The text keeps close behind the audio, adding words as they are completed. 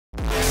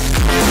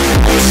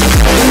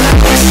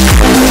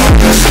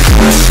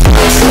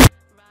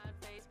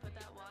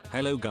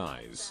Hello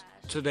guys,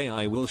 today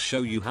I will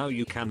show you how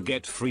you can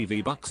get free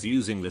V-Bucks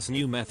using this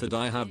new method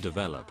I have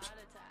developed.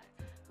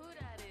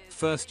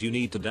 First you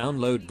need to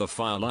download the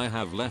file I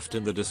have left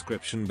in the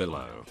description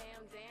below.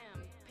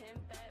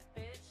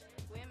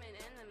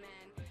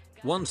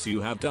 Once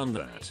you have done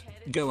that,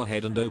 go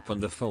ahead and open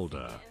the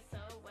folder.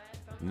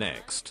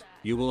 Next,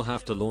 you will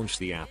have to launch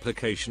the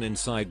application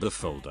inside the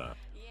folder.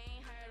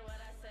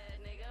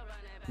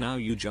 Now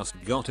you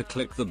just gotta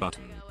click the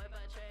button.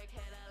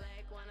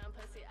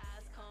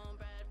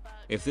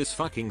 If this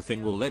fucking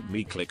thing will let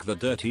me click the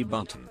dirty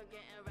button.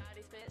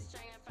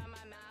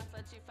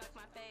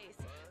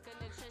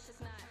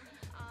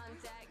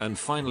 And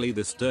finally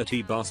this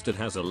dirty bastard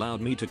has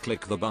allowed me to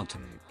click the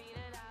button.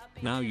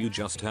 Now you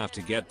just have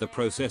to get the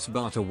process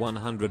bar to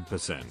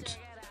 100%.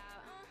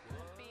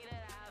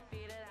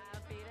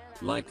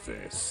 Like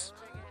this.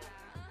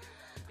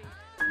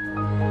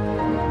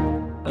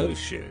 Oh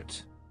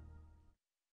shit.